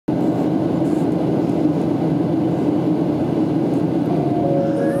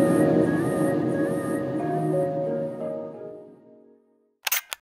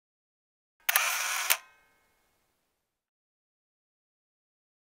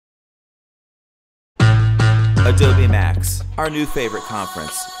Adobe Max, our new favorite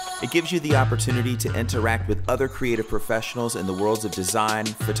conference. It gives you the opportunity to interact with other creative professionals in the worlds of design,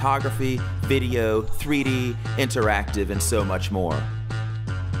 photography, video, 3D, interactive, and so much more.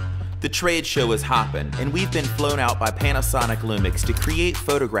 The trade show is hopping, and we've been flown out by Panasonic Lumix to create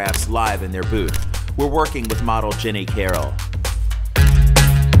photographs live in their booth. We're working with Model Jennie Carroll.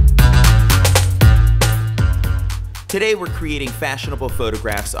 Today we're creating fashionable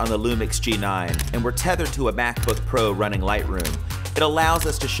photographs on the Lumix G9, and we're tethered to a MacBook Pro running Lightroom. It allows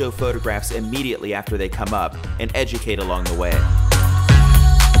us to show photographs immediately after they come up and educate along the way.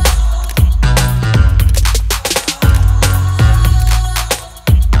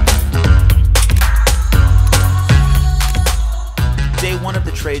 Day one of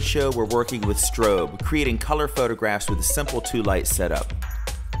the trade show, we're working with strobe, creating color photographs with a simple 2-light setup.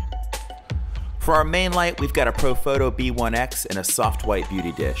 For our main light, we've got a Profoto B10 and a soft white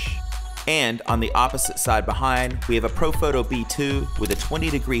beauty dish. And on the opposite side behind, we have a Profoto B2 with a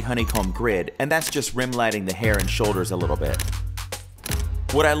 20-degree honeycomb grid, and that's just rim lighting the hair and shoulders a little bit.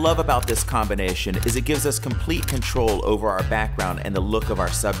 What I love about this combination is it gives us complete control over our background and the look of our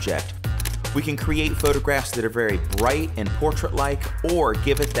subject. We can create photographs that are very bright and portrait-like, or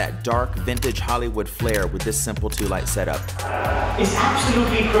give it that dark, vintage Hollywood flair with this simple 2-light setup. It's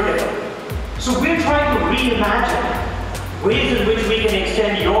absolutely critical. So we're trying to reimagine ways in which we can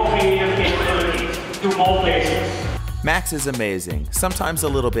extend your creative capabilities to more places. Max is amazing, sometimes a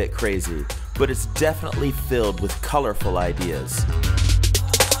little bit crazy, but it's definitely filled with colorful ideas.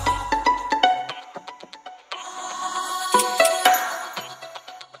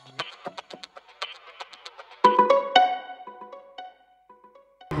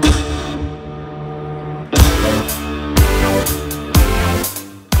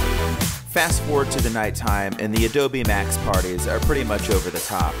 Fast forward to the nighttime, and the Adobe Max parties are pretty much over the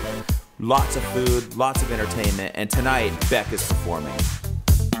top. Lots of food, lots of entertainment, and tonight, Beck is performing.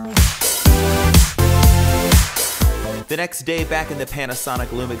 The next day, back in the Panasonic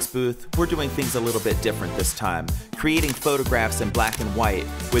Lumix booth, we're doing things a little bit different this time, creating photographs in black and white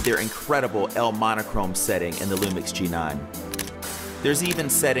with their incredible L monochrome setting in the Lumix G9. There's even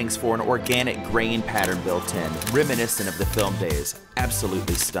settings for an organic grain pattern built in, reminiscent of the film days.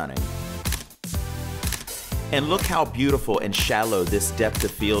 Absolutely stunning. And look how beautiful and shallow this depth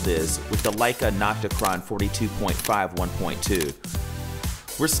of field is with the Leica Nocticron 42.5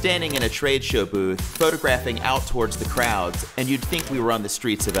 1.2. We're standing in a trade show booth, photographing out towards the crowds, and you'd think we were on the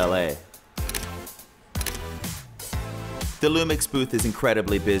streets of LA. The Lumix booth is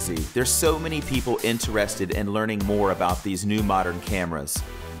incredibly busy. There's so many people interested in learning more about these new modern cameras.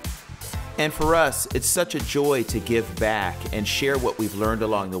 And for us, it's such a joy to give back and share what we've learned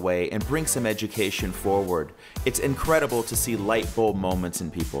along the way and bring some education forward. It's incredible to see light bulb moments in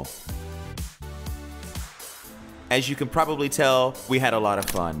people. As you can probably tell, we had a lot of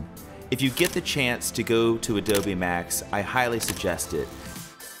fun. If you get the chance to go to Adobe Max, I highly suggest it.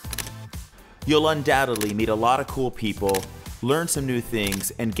 You'll undoubtedly meet a lot of cool people, learn some new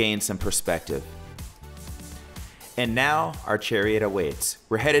things, and gain some perspective. And now, our chariot awaits.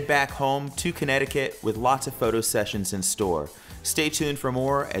 We're headed back home to Connecticut with lots of photo sessions in store. Stay tuned for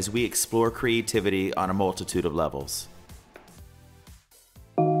more as we explore creativity on a multitude of levels.